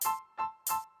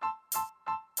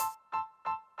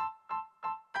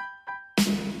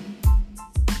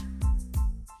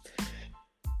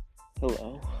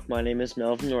Hello, my name is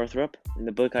Melvin Northrup, and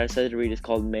the book I decided to read is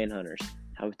called Manhunters: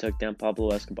 How We Took Down Pablo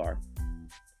Escobar.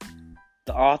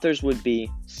 The authors would be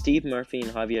Steve Murphy and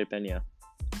Javier Pena.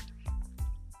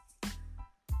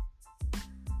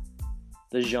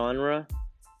 The genre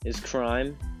is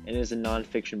crime and is a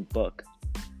non-fiction book.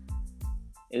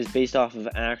 It is based off of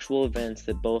actual events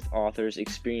that both authors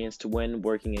experienced when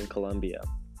working in Colombia.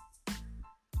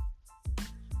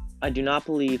 I do not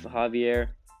believe Javier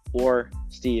or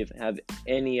Steve have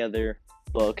any other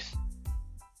books.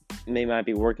 They might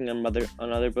be working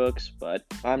on other books, but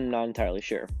I'm not entirely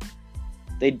sure.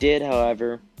 They did,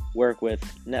 however, work with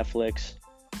Netflix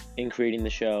in creating the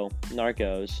show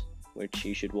Narcos, which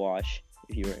you should watch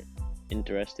if you are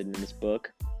interested in this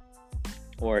book.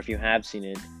 Or if you have seen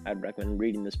it, I'd recommend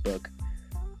reading this book.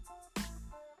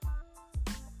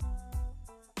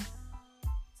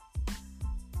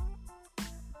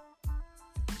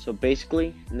 So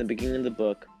basically, in the beginning of the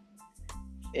book,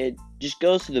 it just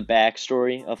goes through the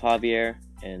backstory of Javier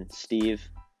and Steve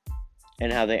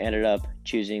and how they ended up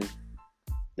choosing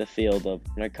the field of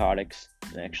narcotics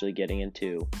and actually getting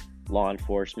into law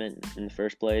enforcement in the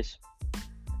first place.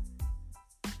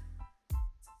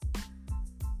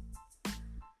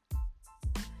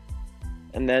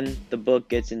 And then the book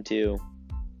gets into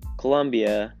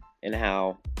Colombia and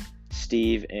how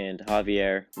Steve and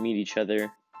Javier meet each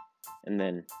other and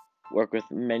then work with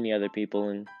many other people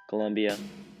in Colombia,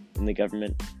 in the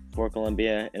government for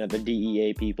Colombia, and other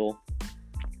DEA people.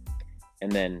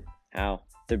 And then how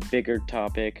the bigger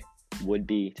topic would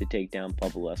be to take down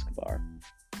Pablo Escobar.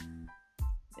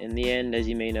 In the end, as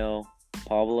you may know,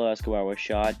 Pablo Escobar was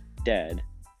shot dead.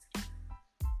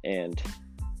 And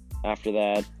after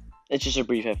that, it's just a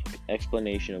brief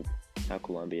explanation of how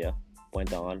Colombia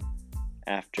went on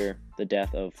after the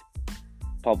death of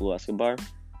Pablo Escobar.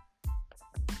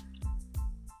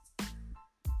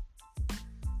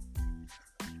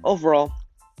 Overall,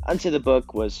 I'd say the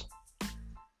book was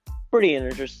pretty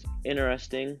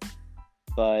interesting,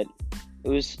 but it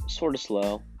was sort of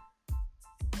slow.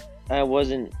 I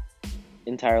wasn't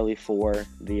entirely for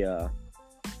the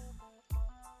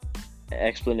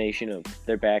explanation of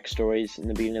their backstories in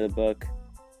the beginning of the book,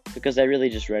 because I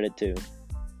really just read it to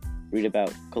read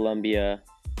about Colombia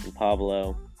and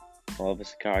Pablo, all of the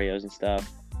sicarios and stuff.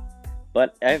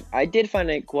 But I did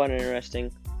find it quite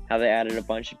interesting how they added a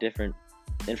bunch of different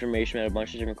information about a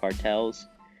bunch of different cartels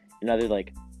and other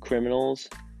like criminals,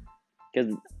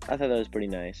 because I thought that was pretty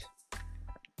nice,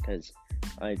 because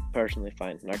I personally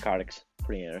find narcotics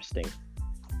pretty interesting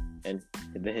and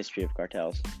the history of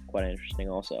cartels quite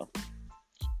interesting also.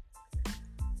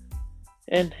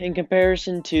 And in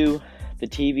comparison to the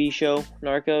TV show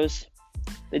Narcos,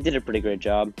 they did a pretty great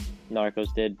job.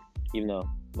 Narcos did, even though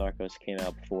Narcos came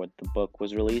out before the book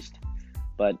was released.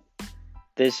 But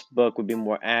this book would be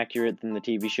more accurate than the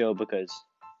TV show because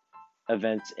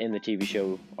events in the TV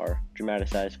show are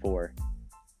dramatized for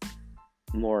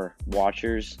more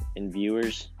watchers and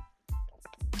viewers.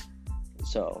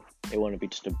 So it wouldn't be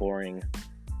just a boring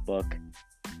book.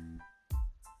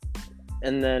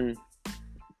 And then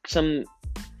some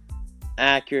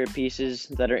accurate pieces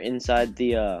that are inside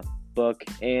the book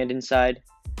and inside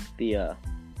the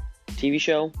TV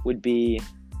show would be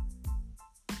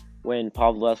when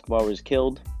Pablo Escobar was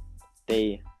killed.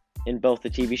 They, in both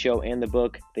the TV show and the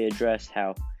book, they addressed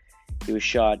how he was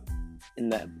shot in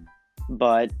the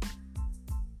butt,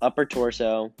 upper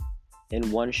torso,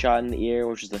 and one shot in the ear,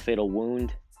 which is the fatal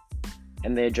wound.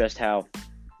 And they addressed how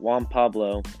Juan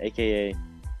Pablo, aka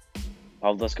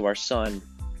Pablo Escobar's son,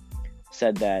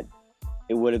 said that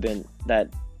it would have been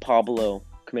that Pablo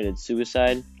committed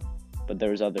suicide, but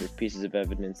there was other pieces of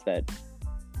evidence that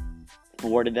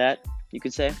thwarted that, you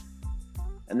could say.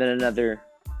 And then another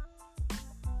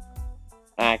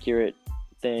accurate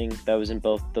thing that was in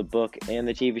both the book and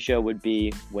the TV show would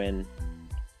be when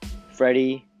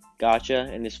Freddy Gotcha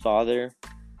and his father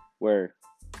were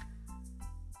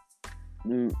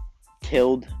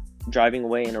killed driving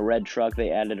away in a red truck.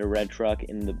 They added a red truck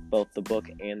in both the book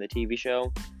and the TV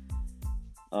show.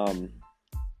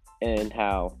 And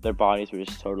how their bodies were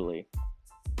just totally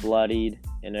bloodied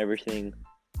and everything.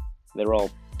 They were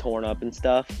all torn up and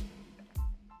stuff.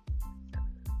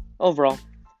 Overall,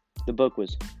 the book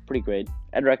was pretty great.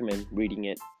 I'd recommend reading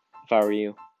it if I were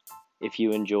you, if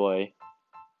you enjoy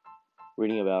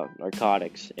reading about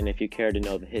narcotics and if you care to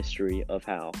know the history of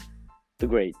how the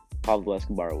great Pablo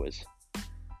Escobar was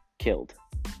killed.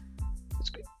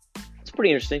 It's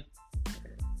pretty interesting.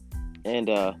 And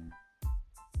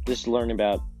just learn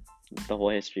about the whole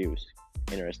history was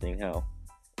interesting, how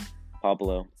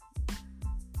Pablo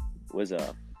was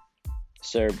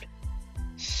served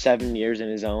 7 years in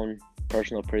his own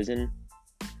personal prison.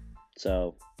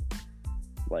 So,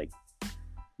 like,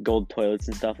 gold toilets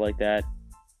and stuff like that.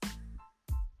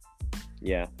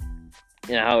 Yeah.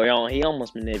 How he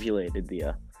almost manipulated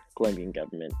the Colombian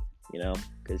government,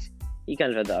 because he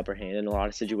kind of had the upper hand in a lot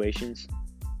of situations.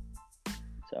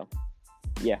 So,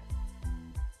 yeah.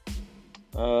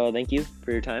 Thank you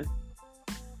for your time.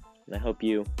 And I hope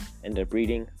you end up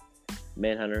reading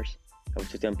Manhunters, How We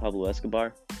Took Down Pablo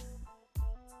Escobar.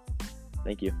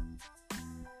 Thank you.